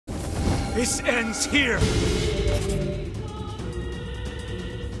This ends here!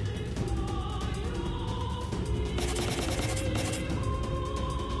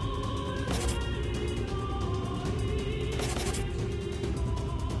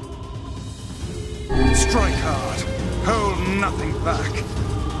 Strike hard. Hold nothing back.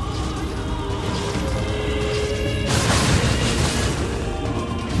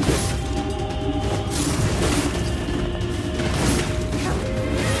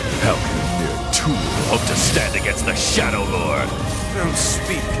 How can a mere tool hope to stand against the Shadowlord? Don't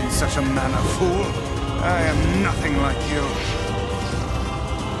speak in such a manner, fool. I am nothing like you.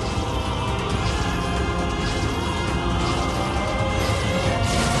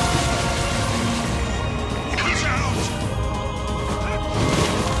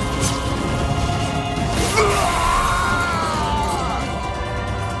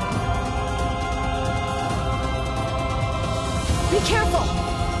 Be careful!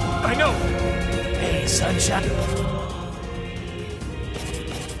 I know! Hey, Sunshine.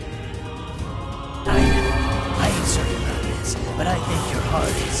 I ain't certain about this, but I think your heart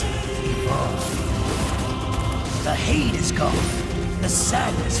is evolved. The hate is gone. The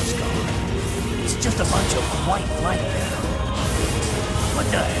sadness is gone. It's just a bunch of white light now. What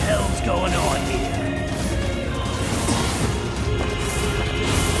the hell's going on here?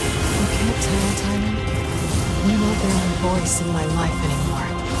 You can't tell, Timon. You're not the only voice in my life anymore.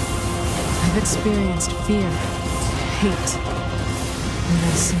 I've experienced fear, hate, and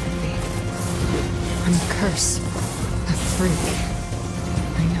then sympathy. I'm a curse, a freak.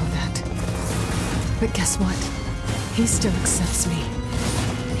 I know that. But guess what? He still accepts me.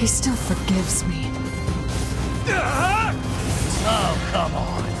 He still forgives me. Oh, come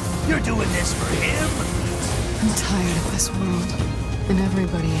on. You're doing this for him? I'm tired of this world, and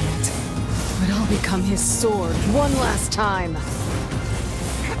everybody in it. But I'll become his sword one last time.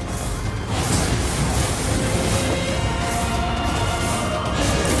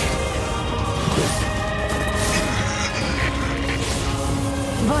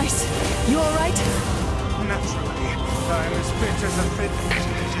 Vice, you alright? Naturally, I'm as fit as a fit.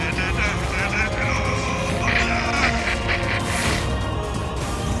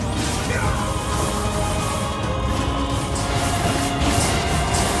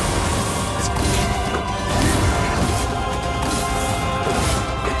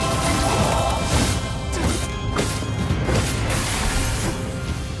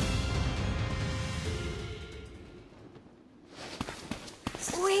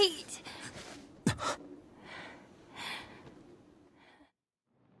 Wait!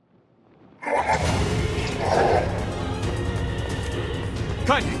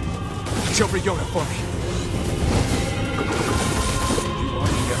 Kaine! Watch over Yona for me. You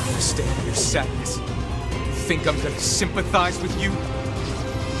want me to understand your sadness? You think I'm gonna sympathize with you?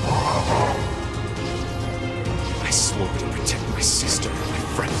 I swore to protect my sister and my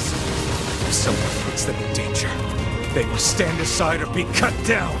friends. If someone puts them in danger, they must stand aside or be cut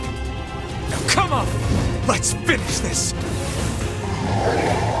down. Now come on! Let's finish this!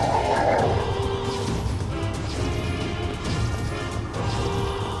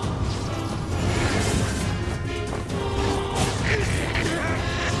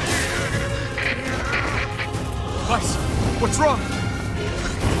 Vice, what's wrong?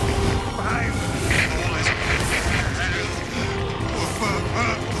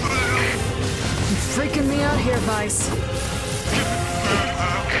 You're freaking me out here, Vice.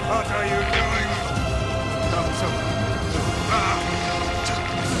 What are you doing? Come so.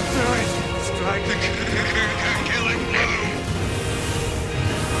 Strike the killing blow.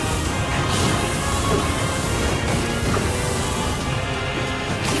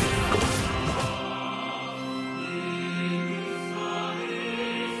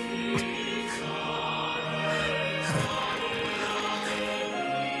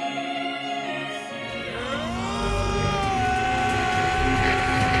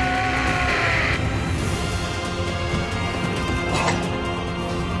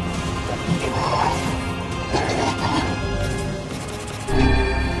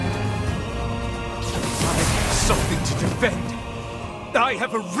 Something to defend. I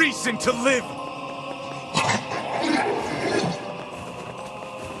have a reason to live.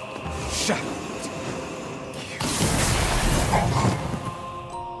 Shadowlord.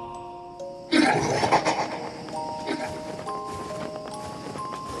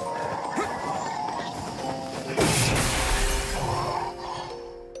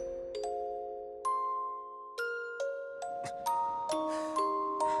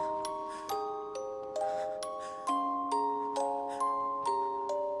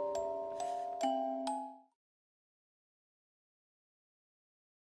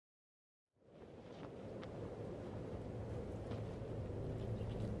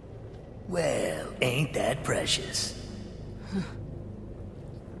 Well, ain't that precious.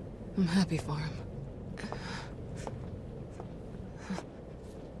 I'm happy for him.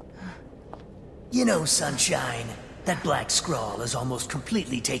 You know, Sunshine, that black scrawl has almost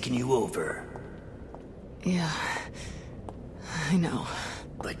completely taken you over. Yeah, I know.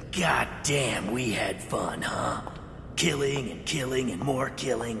 But goddamn, we had fun, huh? Killing and killing and more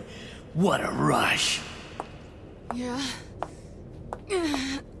killing. What a rush. Yeah.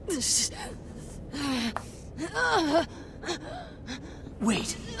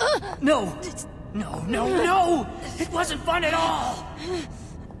 Wait. No! No! It wasn't fun at all!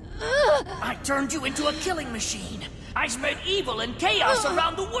 I turned you into a killing machine. I spread evil and chaos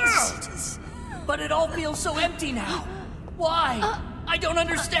around the world. But it all feels so empty now. Why? I don't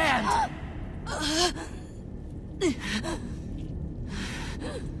understand.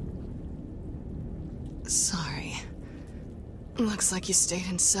 Sorry. Looks like you stayed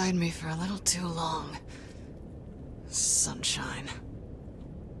inside me for a little too long. Sunshine.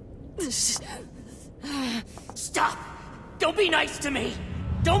 Stop! Don't be nice to me!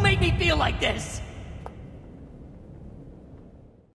 Don't make me feel like this!